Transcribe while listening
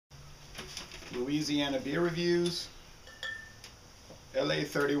Louisiana beer reviews. LA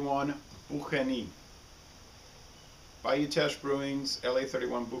 31 Boucanee. Bayou Teche Brewing's LA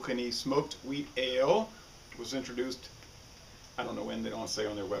 31 Boucanee Smoked Wheat Ale was introduced. I don't know when, they don't say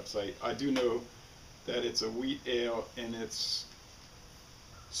on their website. I do know that it's a wheat ale and it's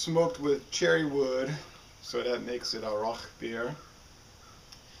smoked with cherry wood, so that makes it a Rauch beer.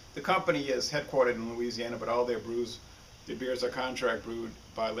 The company is headquartered in Louisiana, but all their beers are contract brewed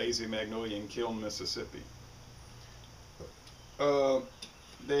by Lazy Magnolia in Kiln, Mississippi.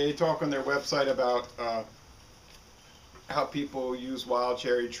 They talk on their website about how people use wild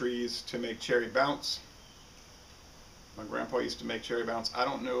cherry trees to make cherry bounce. My grandpa used to make cherry bounce. I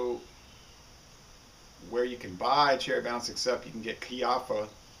don't know where you can buy cherry bounce, except you can get Kiafa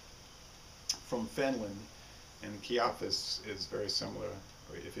from Finland, and Kiafa is very similar.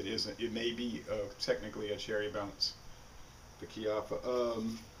 If it isn't, it may be technically a cherry bounce. The Kiafa.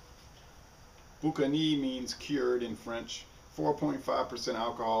 Boucanee means cured in French. 4.5%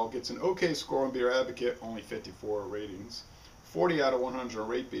 alcohol. Gets an okay score on Beer Advocate, only 54 ratings. 40 out of 100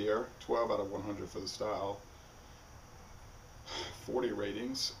 rate beer, 12 out of 100 for the style. 40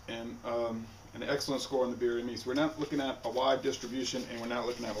 ratings, and an excellent score on the beer. It means we're not looking at a wide distribution, and we're not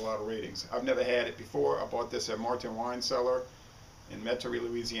looking at a lot of ratings. I've never had it before. I bought this at Martin Wine Cellar in Metairie,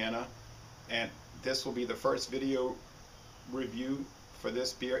 Louisiana, and this will be the first video review for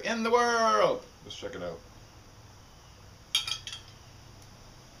this beer in the world. Let's check it out.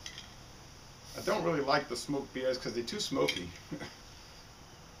 I don't really like the smoked beers because they're too smoky.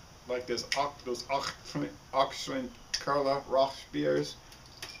 Like those Curler Rauch beers.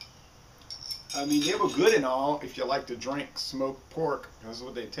 I mean, they were good and all if you like to drink smoked pork. That's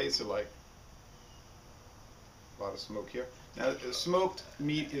what they tasted like. A lot of smoke here. Now, smoked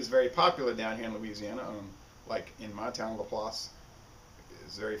meat is very popular down here in Louisiana. Like in my town, Laplace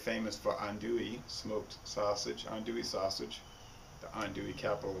is very famous for andouille, smoked sausage, andouille sausage, the andouille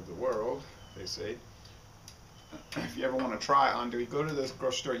capital of the world, they say. If you ever want to try andouille, go to this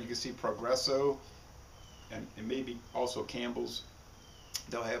grocery store. You can see Progresso and maybe also Campbell's.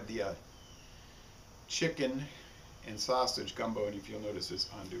 They'll have the chicken and sausage gumbo, and if you'll notice, it's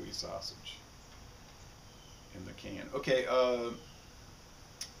andouille sausage in the can. Okay,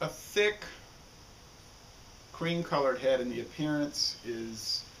 a thick cream-colored head, and the appearance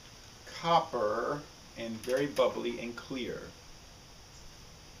is copper and very bubbly and clear.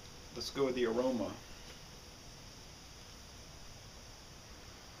 Let's go with the aroma.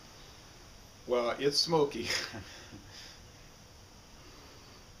 Well, it's smoky.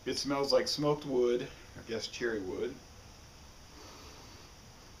 It smells like smoked wood, I guess cherry wood.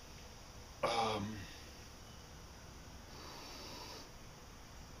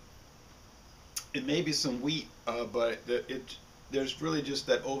 It may be some wheat, but there's really just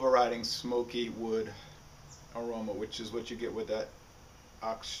that overriding smoky wood aroma, which is what you get with that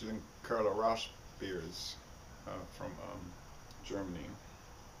Curler Rauch beers from Germany.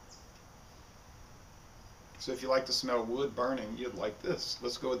 So if you like to smell wood burning, you'd like this.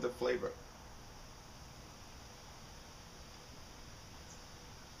 Let's go with the flavor.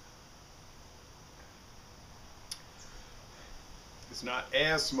 It's not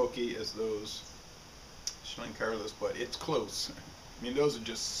as smoky as those Schlenkerlas, but it's close. I mean, those are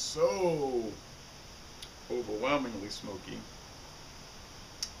just so overwhelmingly smoky.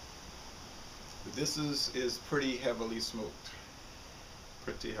 But this is pretty heavily smoked.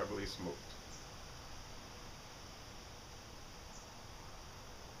 Pretty heavily smoked.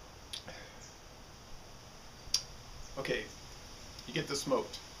 Okay, you get the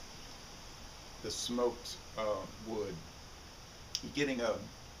smoked wood. You're getting a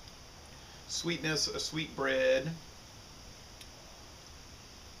sweetness, a sweet bread.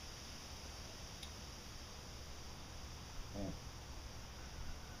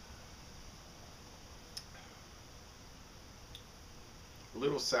 A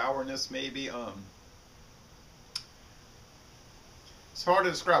little sourness maybe. It's hard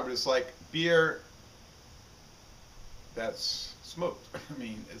to describe, but it's like beer that's smoked. I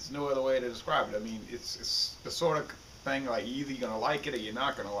mean, it's no other way to describe it. I mean, it's the sort of thing like either you're gonna like it or you're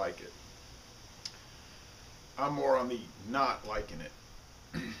not gonna like it. I'm more on the not liking it.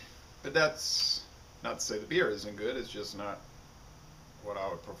 But that's not to say the beer isn't good, it's just not what I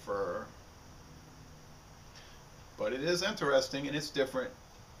would prefer. But it is interesting and it's different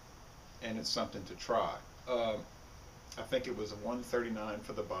and it's something to try. I think it was $1.39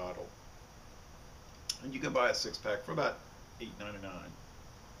 for the bottle. And you can buy a 6-pack for about $8.99.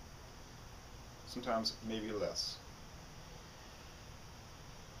 Sometimes maybe less.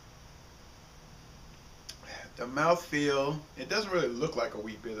 The mouthfeel, it doesn't really look like a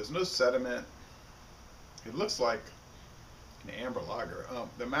wheat beer. There's no sediment. It looks like an amber lager.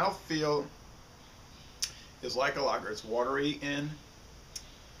 The mouthfeel is like a lager. It's watery and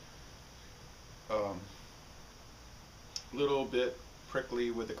little bit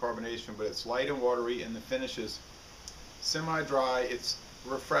prickly with the carbonation, but it's light and watery, and the finish is semi-dry. It's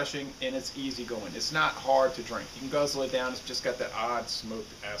refreshing and it's easy going. It's not hard to drink. You can guzzle it down. It's just got that odd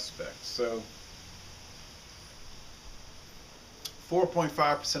smoked aspect. So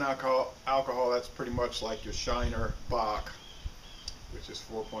 4.5% alcohol. That's pretty much like your Shiner Bock, which is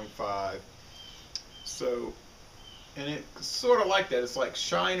 4.5. So, and it's sort of like that. It's like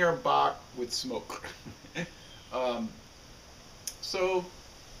Shiner Bock with smoke. So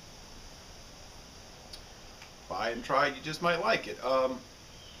buy it and try it. You just might like it.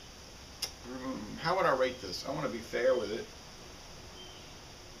 How would I rate this? I want to be fair with it.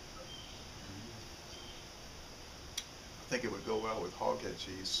 I think it would go well with hoghead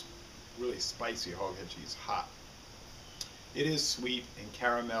cheese. Really spicy hoghead cheese, hot. It is sweet and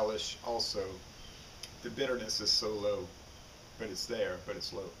caramelish also. The bitterness is so low, but it's there, but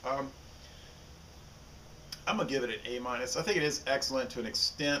it's low. I'm gonna give it an A minus. I think it is excellent to an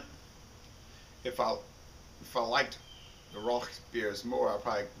extent. If I liked the Rauch beers more, I'd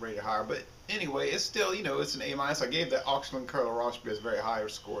probably rate it higher. But anyway, it's still, you know, it's an A minus. I gave the Auxland Curl Rauch beers very higher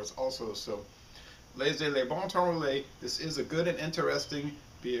scores also. So, les bon temps roulé. This is a good and interesting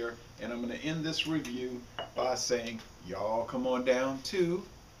beer, and I'm gonna end this review by saying, y'all come on down to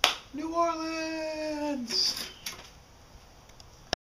New Orleans.